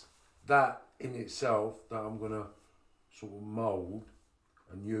it's that in itself that I'm gonna sort of mould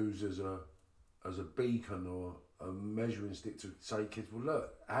and use as a beacon or a measuring stick to say, kids, well,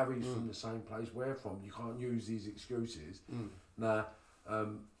 look, Harry's from the same place we're from. You can't use these excuses. Now,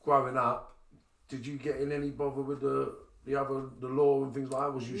 growing up, did you get in any bother with the law and things like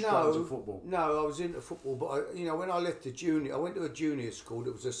that? Was you straight into football? No, I was into football, but when I left I went to a junior school.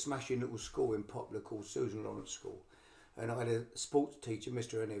 It was a smashing little school in Poplar called Susan Lawrence School, and I had a sports teacher,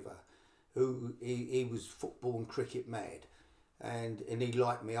 Mr. Eniver, who he was football and cricket mad, and he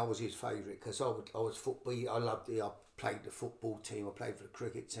liked me. I was his favourite because I was football. I loved it. I played the football team. I played for the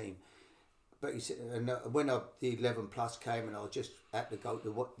cricket team. But he said, and when the 11 plus came, and I just had to go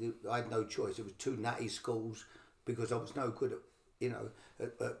to I had no choice. It was 2 natty schools, because I was no good at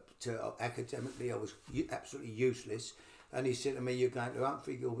academically. I was absolutely useless. And he said to me, "You're going to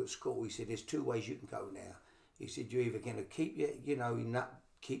Humphrey Gilbert School." He said, "There's 2 ways you can go now." He said, "You're either going to keep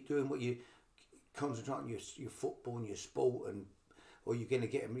keep doing what you concentrate on your football and your sport, or you're going to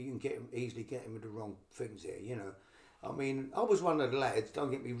get him. You can easily get him with the wrong things there. I mean, I was one of the lads.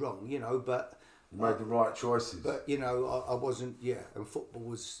 Don't get me wrong. But you made the right choices. But I wasn't. Yeah, and football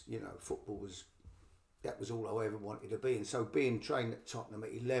was. That was all I ever wanted to be. And so being trained at Tottenham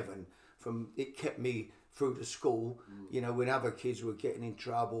at 11, it kept me through the school, when other kids were getting in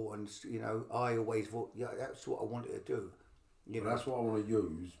trouble, and, I always thought, that's what I wanted to do. That's what I want to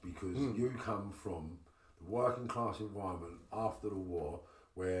use, because you come from the working class environment after the war,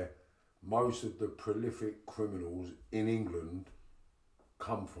 where most of the prolific criminals in England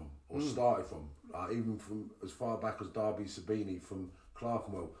come from, or started from, even from as far back as Derby Sabini, from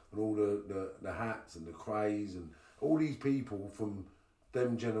Clerkenwell, and all the Hats and the Crays and all these people from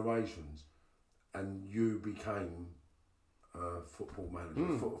them generations, and you became a football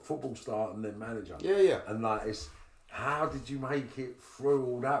manager, football star and then manager. Yeah. And it's, how did you make it through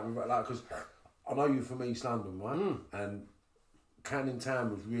all that? Because I know you from East London, right? And Canning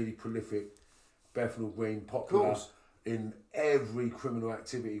Town was really prolific, Bethnal Green, popular in every criminal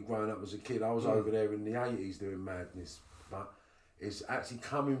activity growing up as a kid. I was over there in the 80s doing madness, but it's actually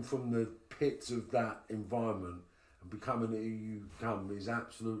coming from the pits of that environment and becoming who you become is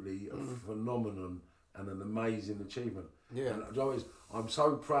absolutely a phenomenon and an amazing achievement. Yeah. And I'm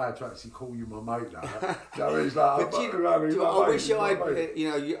so proud to actually call you my mate now. I wish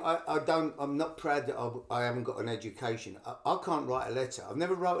I'm not proud that I haven't got an education. I can't write a letter. I've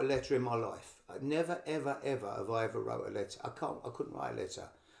never wrote a letter in my life. Never, ever, ever have I ever wrote a letter. I couldn't write a letter.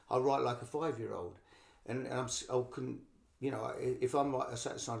 I write like a 5-year-old. And I couldn't, if I'm right, I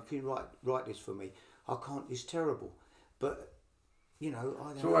say to someone, "Can you write this for me?" I can't. It's terrible, but I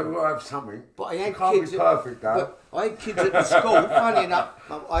don't. So I will have something. But I had can't kids. Be perfect, but I had kids at the school. Funny enough,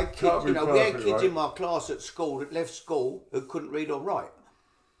 I had kids. We had kids in my class at school that left school who couldn't read or write.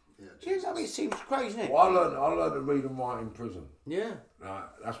 Yeah, it seems crazy, isn't it? Well, I learned to read and write in prison. Yeah.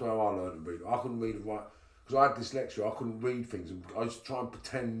 That's where I learned to read. I couldn't read and write because I had dyslexia. I couldn't read things. I used to try and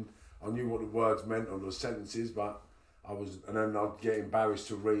pretend I knew what the words meant or the sentences, but and then I'd get embarrassed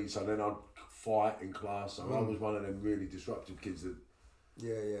to read, so then I'd fight in class. So I was one of them really disruptive kids that.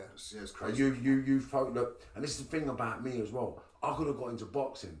 Yeah. It's crazy. You folk look, and this is the thing about me as well. I could have got into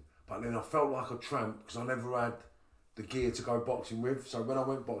boxing, but then I felt like a tramp because I never had the gear to go boxing with. So when I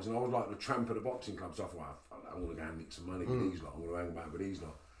went boxing, I was like the tramp at the boxing club. So I thought, I'm gonna go and nick some money with these lot. I'm gonna hang about with these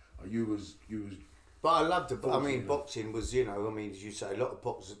lot. You was. But I loved it. Boxing was, as you say, a lot of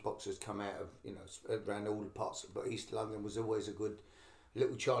boxers come out of, around all the parts. But East London was always a good.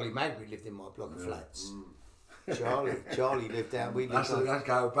 Little Charlie Magri lived in my block of flats. Charlie lived out. That's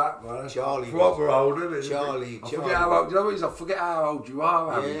go back, man. That's Charlie, proper old, isn't it? Charlie. Forget how old. You know what it is? I forget how old you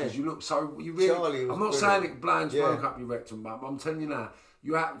are, Harry, because you look so. You really. Charlie was I'm not saying it blinds smoke up your rectum, but I'm telling you now.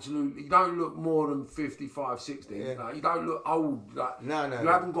 You don't look more than 55, 60. Yeah. You don't look old. No. You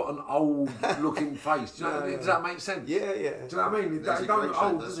haven't got an old looking face. Does that make sense? Yeah. Do you know what I mean? He don't look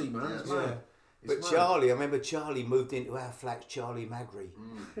old, does he, man? Yeah. But Charlie, I remember Charlie moved into our flat, Charlie Magri,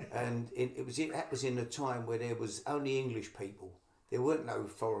 and that was in the time where there was only English people. there weren't no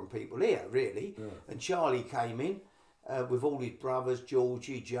foreign people here, really. Yeah. And Charlie came in with all his brothers,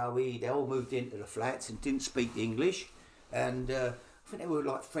 Georgie, Joey. They all moved into the flats and didn't speak English. And I think they were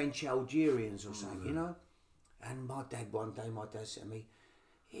like French Algerians or something, you know. And one day my dad said to me,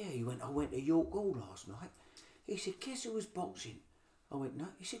 yeah, he went, I went to York Hall last night. He said, guess who was boxing? I went, no.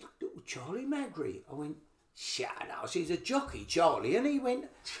 He said, little Charlie Magri. I went, shut up. He's a jockey, Charlie. And he went,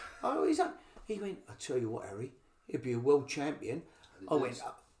 oh, he's a... He went, I tell you what, Harry, he'd be a world champion. I went,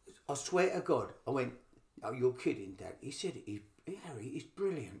 I swear to God. I went, oh, you're kidding, Dad. He said, Harry, he's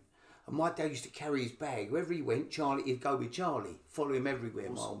brilliant. And my dad used to carry his bag. Wherever he went, he'd go with Charlie. Follow him everywhere,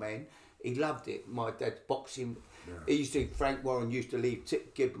 my old man. He loved it. My dad boxing. Yeah. He used to, Frank Warren used to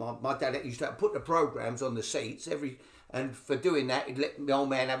give my dad used to put the programmes on the seats and for doing that, he'd let the old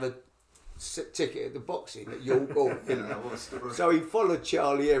man have a ticket at the boxing at York Hall. You know? So he followed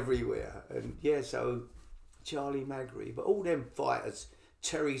Charlie everywhere. And yeah, so Charlie Magri. But all them fighters,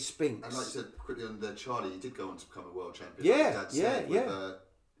 Terry Spinks. And like you said, quickly on there, Charlie, he did go on to become a world champion. Yeah, like Dad said,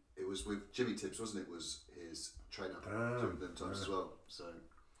 it was with Jimmy Tibbs, wasn't it? Was his trainer during them times as well. So.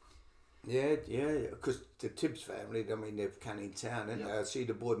 Yeah, because the Tibbs family, I mean, they're Canning Town, and I see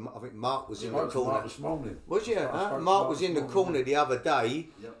the boy, I think Mark was in the corner. Mark this morning. Was you? Mark was in the corner the other day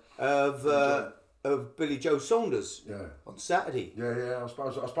of Billy Joe Saunders on Saturday. Yeah, I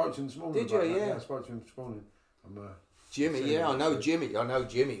spoke to him this morning. Did you? Yeah, I spoke to him this morning. Jimmy, I know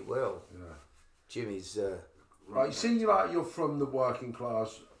Jimmy well. Yeah. Jimmy's... Right, you seem like you're from the working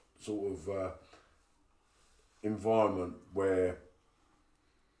class sort of environment where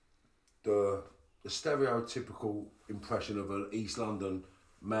the stereotypical impression of an East London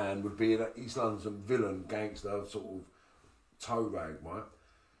man would be an East London villain, gangster, sort of toe rag, right?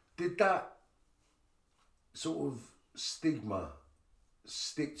 Did that sort of stigma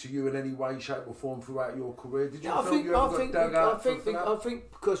stick to you in any way, shape or form throughout your career? Did you feel you ever got dug out for that? I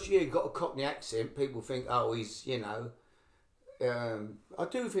think because you got a Cockney accent, people think, oh, he's, you know... I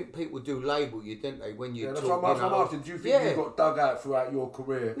do think people do label you, don't they, when you talk. That's what I'm asking. Do you think you got dug out throughout your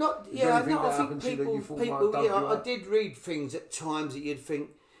career? I think people. I did read things at times that you'd think.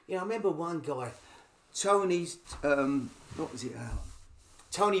 You know, I remember one guy, Tony's. What was it?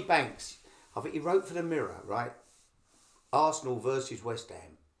 Tony Banks. I think he wrote for the Mirror, right? Arsenal versus West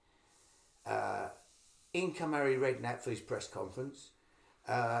Ham. In come Harry Redknapp for his press conference.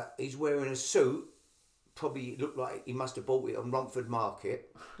 He's wearing a suit. Probably looked like he must have bought it on Romford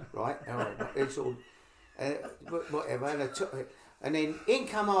Market, right? It's all whatever. And then in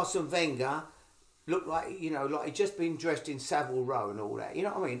come Arsene Wenger, looked like, you know, like he'd just been dressed in Savile Row and all that. You know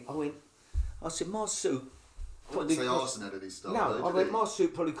what I mean? I said my suit. I wouldn't say Arsene had any style. No, I went my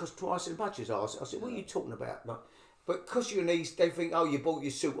suit probably cost twice as much as ours. I said, what are you talking about? Like, but because you're in East, they think, oh, you bought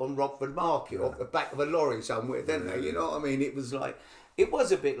your suit on Romford Market off the back of a lorry somewhere, don't they? You know what I mean? It was like. It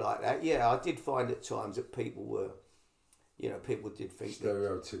was a bit like that, yeah. I did find at times that people were, you know, people did think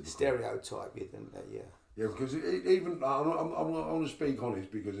stereotype you, didn't they? Yeah. Yeah, because even I want to speak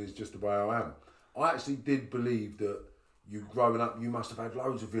honest because it's just the way I am. I actually did believe that you growing up, you must have had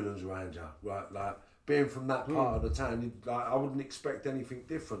loads of villains around you, right? Like being from that part of the town, I wouldn't expect anything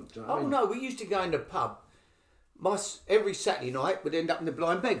different. Do you know what I mean? No, we used to go in the pub. Every Saturday night, we'd end up in the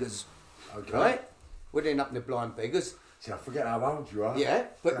Blind Beggars. Okay. Right? We'd end up in the Blind Beggars. See, I forget how old you are. Yeah,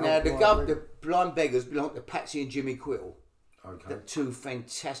 but now the Blind Beggars belong to Patsy and Jimmy Quill. Okay. The two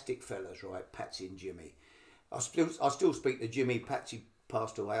fantastic fellas, right? Patsy and Jimmy. I still speak to Jimmy. Patsy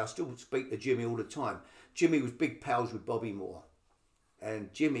passed away. I still speak to Jimmy all the time. Jimmy was big pals with Bobby Moore.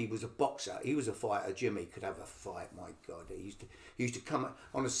 And Jimmy was a boxer. He was a fighter. Jimmy could have a fight. My God, he used to come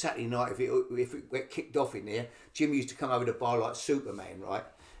on a Saturday night if it kicked off in there. Jimmy used to come over the bar like Superman, right?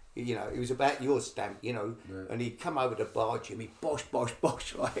 You know, it was about your stamp, you know, and he'd come over the bar, Jimmy, bosh,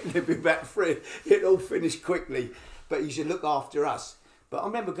 right, and it'd be about three. It'd all finish quickly, but he should look after us. But I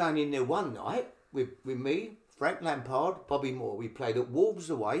remember going in there one night with me, Frank Lampard, Bobby Moore. We played at Wolves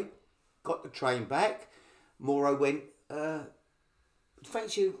away, got the train back. Moore went,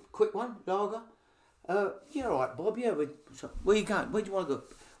 fancy a quick one, lager? Yeah, all right, Bob, yeah. Where you going? Where do you want to go?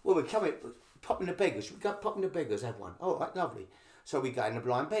 Well, we're coming, popping the beggars. We go popping the beggars, have one. All right, lovely. So we go in the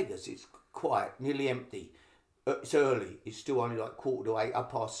Blind Beggars. It's quiet, nearly empty. It's early. It's still only like 7:45,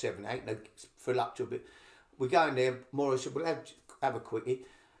 7:30. Ain't no fill up to a bit. We go in there. Morris said, "We'll have a quickie,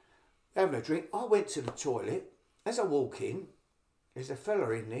 having a drink." I went to the toilet. As I walk in, there's a fella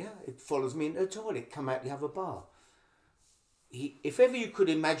in there. It follows me into the toilet. Come out the other bar. If ever you could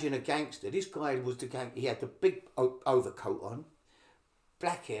imagine a gangster, this guy was the gang. He had the big overcoat on,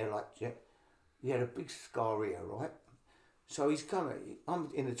 black hair like that. He had a big scar here, right? So he's coming, I'm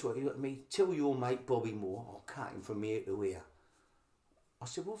in the toilet, he looked at me, tell your mate Bobby Moore, I'll cut him from here to here. I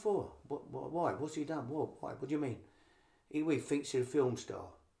said, what for? Why? What's he done? What? Why? What do you mean? He thinks he's a film star.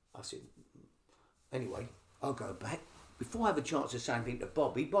 I said, anyway, I'll go back. Before I have a chance to say anything to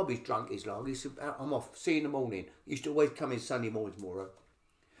Bobby, Bobby's drunk his log. He said, I'm off. See you in the morning. He used to always come in Sunday mornings, Maura.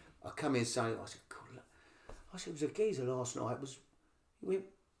 I come in Sunday. I said, cool. I said, it was a geezer last night. He went,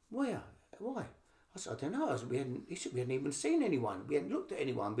 where? Why? I said, I don't know. He said, we hadn't even seen anyone. We hadn't looked at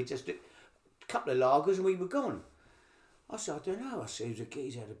anyone. We just did a couple of lagers and we were gone. I said, I don't know. I said, he was a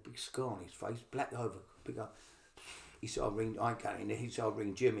geezer, had a big scar on his face, black over, big up. He said, I ain't going in there. He said, I'll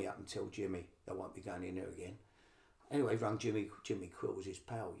ring Jimmy up and tell Jimmy I won't be going in there again. Anyway, he rang Jimmy Quill was his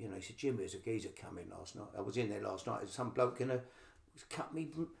pal. You know, he said, Jimmy, there's a geezer coming last night. I was in there last night. There's some bloke cut me.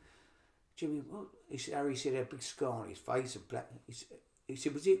 Jimmy, what? He said, Harry said, he had a big scar on his face, a black. He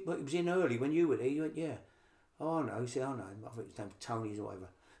said, was it? But he was in early when you were there. You went, yeah. Oh, I know. He said, I know. I think his name was Tony's or whatever.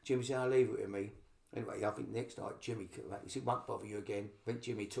 Jimmy said, I'll leave it with me. Anyway, I think next night Jimmy came back. He said, won't bother you again. I think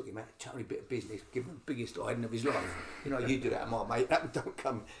Jimmy took him out, Tony bit of business, give him the biggest hiding of his life. You know, you do that, my mate. That don't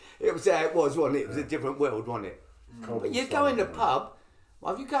come. It was how it was, wasn't it? It was a different world, wasn't it? But you go in the pub.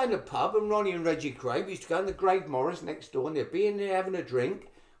 Well, if you go in the pub, and Ronnie and Reggie Craig used to go in the Grave Morris next door, and they'd be in there having a drink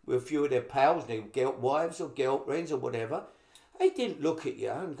with a few of their pals, their wives or girlfriends or whatever. They didn't look at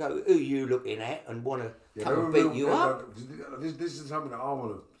you and go, who are you looking at, and want to come and beat you up. This is something that I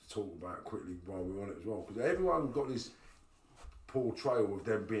want to talk about quickly while we're on it as well, because everyone got this portrayal of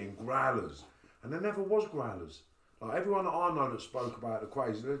them being growlers, and there never was growlers. Like everyone that I know that spoke about the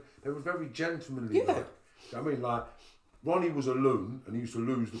crazy, they were very gentlemanly. Yeah. Like, I mean, like Ronnie was a loon and he used to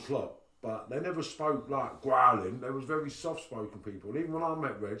lose the plot, but they never spoke like growling. They was very soft-spoken people. And even when I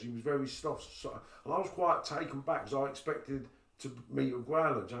met Reg, he was very soft, and I was quite taken back because I expected to meet a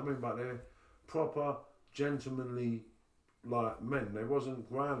growler. Do you know what I mean? But they're proper, gentlemanly, like men. They wasn't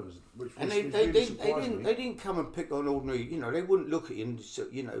growlers, which was really surprised me. They didn't come and pick on ordinary. You know, they wouldn't look at you and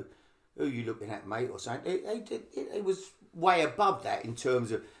you know, who are you looking at, mate, or something. It was way above that in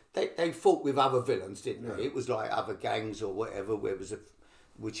terms of they fought with other villains, didn't they? It was like other gangs or whatever. Where it was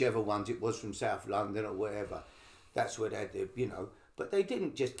whichever ones it was from South London or wherever. That's where they had the, you know. But they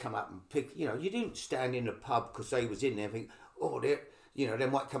didn't just come up and pick. You know, you didn't stand in the pub because they was in there and think, oh, you know, they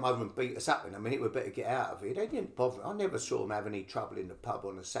might come over and beat us up in a minute. We better get out of here. They didn't bother. I never saw them have any trouble in the pub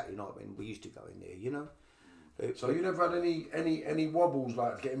on a Saturday night when we used to go in there. You know. So you never had any wobbles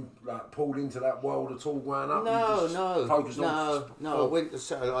like getting like pulled into that world at all growing up? No.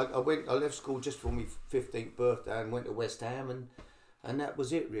 I left school just for my 15th birthday and went to West Ham and that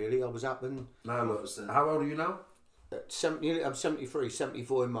was it really. I was up and. Now look, how old are you now? I'm 73,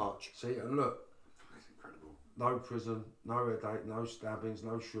 74 in March. See, and look, that's incredible. No prison, no headache, no stabbings,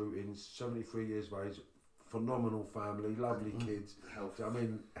 no shootings. 73 years of age. Phenomenal family, lovely kids. Healthy. I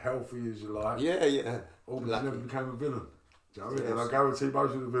mean, healthy as you like. Yeah. All because you never became a villain. Do you know what I mean? And I guarantee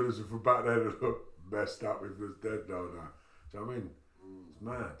most of the villains from back then are messed up if was dead now. Do you know what I mean? It's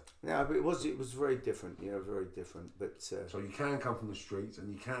mad. Yeah, but it was very different. You know, very different. But so you can come from the streets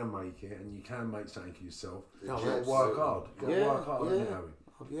and you can make it and you can make something of yourself. Oh, you got to work hard. You got to work hard, haven't you,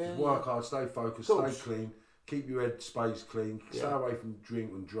 Harry? Yeah. Work hard, stay focused, stay clean, keep your head space clean, stay away from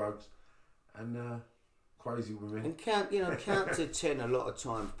drink and drugs, and. Crazy women. And count to 10 a lot of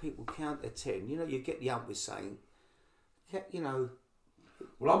times. People count to 10. You know, you get the ump with saying, you know.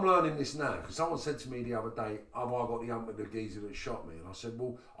 Well, I'm learning this now because someone said to me the other day, have I got the ump with the geezer that shot me? And I said,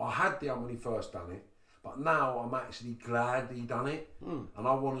 well, I had the ump when he first done it, but now I'm actually glad he done it. And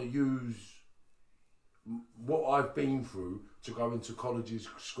I want to use what I've been through to go into colleges,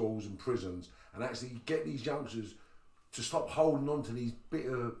 schools and prisons and actually get these youngsters to stop holding on to these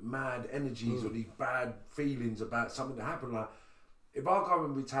bitter, mad energies or these bad feelings about something that happened. Like, if I go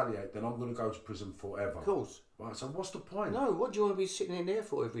and retaliate, then I'm going to go to prison forever. Of course. Right, so what's the point? No, what do you want to be sitting in there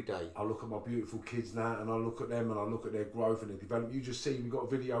for every day? I look at my beautiful kids now and I look at them and I look at their growth and their development. You just see,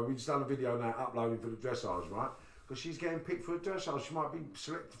 we just done a video now uploading for the dressage, right? Because she's getting picked for a dressage. She might be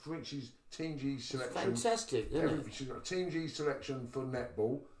selected for it. She's Team G selection. It's fantastic, isn't it? She's got Team G selection for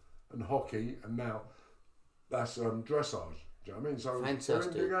netball and hockey and now that's dressage. Do you know what I mean? So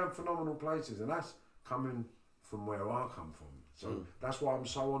fantastic. They're going phenomenal places, and that's coming from where I come from. So that's why I'm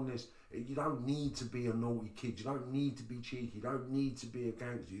so on this. You don't need to be a naughty kid. You don't need to be cheeky. You don't need to be a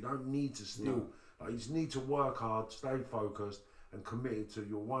gangster. You don't need to steal. No. Like, you just need to work hard, stay focused, and committed to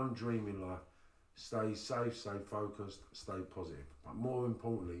your one dream in life. Stay safe, stay focused, stay positive. But more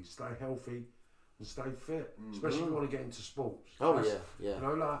importantly, stay healthy and stay fit. Especially if you want to get into sports. Oh, yeah. You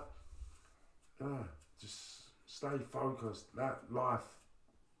know, just stay focused. That life,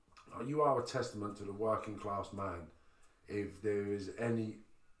 you are a testament to the working class man. If there's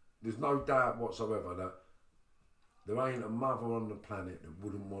no doubt whatsoever that there ain't a mother on the planet that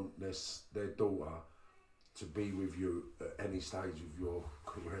wouldn't want their daughter to be with you at any stage of your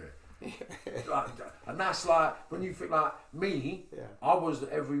career. And that's like, when you think like me, I was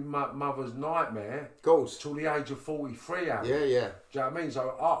every mother's nightmare till the age of 43. Yeah. Do you know what I mean? So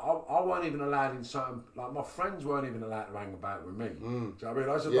I weren't even allowed in certain, like my friends weren't even allowed to hang about with me. Do you know what I mean?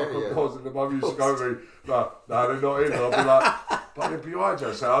 I said, like, positive, my mum used to go to me, no, they're not in. I'll be like, but they're behind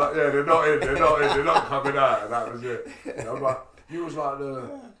you. So I'm like, they're not in, they're not coming out. And that was it. You know, but you was like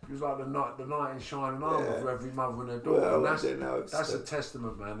the knight in shining armour for every mother and their daughter. Well, and that's a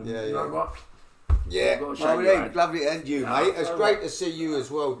testament, man. And you know what? Lovely to end you, mate. It's great to see you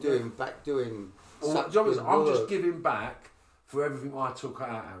as well doing such good work. I'm just giving back for everything I took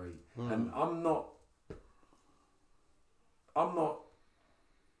out, Harry. And I'm not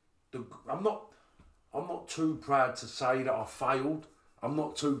too proud to say that I failed. I'm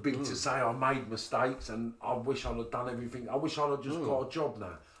not too big to say I made mistakes and I wish I'd have done everything. I wish I'd have just got a job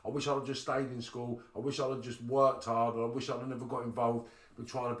now. I wish I'd have just stayed in school. I wish I'd have just worked hard. I wish I'd have never got involved with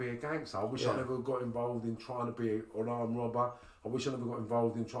trying to be a gangster. I wish I never got involved in trying to be an armed robber. I wish I never got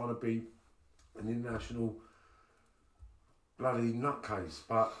involved in trying to be an international bloody nutcase.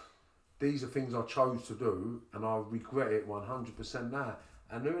 But these are things I chose to do and I regret it 100% now.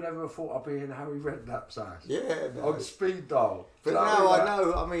 And who would ever thought I'd be in Harry Redknapp's house? Yeah, on speed dial. But now I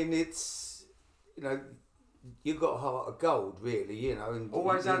know. I mean, it's, you know, you've got a heart of gold, really. You know, and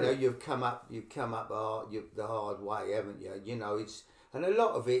always you know, you've come up the hard way, haven't you? You know, and a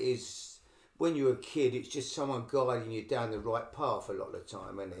lot of it is when you're a kid. It's just someone guiding you down the right path a lot of the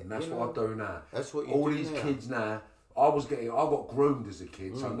time, isn't it? And that's what I do now. That's what you all do these now. Kids now. I got groomed as a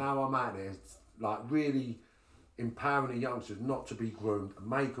kid, so now I'm out there, like really empowering the youngsters not to be groomed and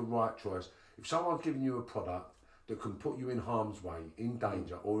make a right choice. If someone's giving you a product that can put you in harm's way, in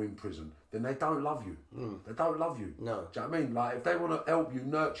danger or in prison, then they don't love you. They don't love you. No. Do you know what I mean? Like if they want to help you,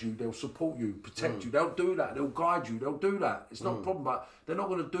 nurture you, they'll support you, protect you. They'll do that. They'll guide you. They'll do that. It's not a problem, but they're not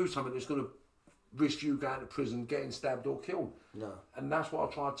going to do something that's going to risk you going to prison, getting stabbed or killed. No. And that's what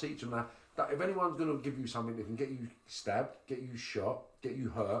I try to teach them now. That if anyone's going to give you something that can get you stabbed, get you shot, get you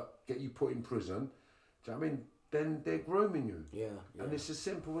hurt, get you put in prison, do you know what I mean? Then they're grooming you. Yeah. And it's as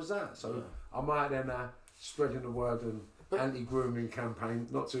simple as that. So I'm out there now spreading the word and anti-grooming campaign,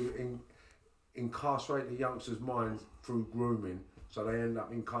 not to incarcerate the youngsters' minds through grooming, so they end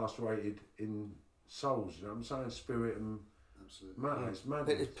up incarcerated in souls. You know what I'm saying? Spirit and matter. It's madness.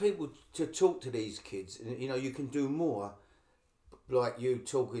 But there's people to talk to these kids, and you know, you can do more, like you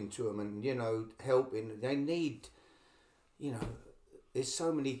talking to them and, you know, helping. They need, you know, there's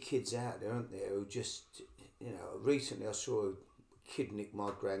so many kids out there, aren't there, who just, you know, recently I saw a kid nick my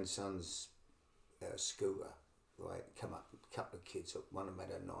grandson's scooter, right, come up, a couple of kids, one of them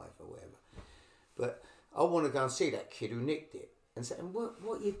had a knife or whatever. But I want to go and see that kid who nicked it and say, what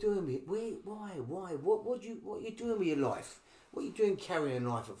are you doing with it? Why? What are you doing with your life? What are you doing carrying a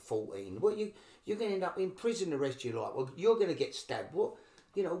knife at 14? You're going to end up in prison the rest of your life. Well, you're going to get stabbed. What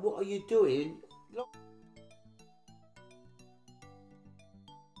are you doing?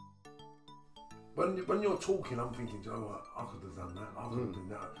 When you're talking, I'm thinking, you know what, I could have done that, I could have done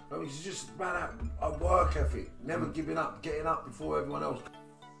that. No, it's just about that work ethic, never giving up, getting up before everyone else.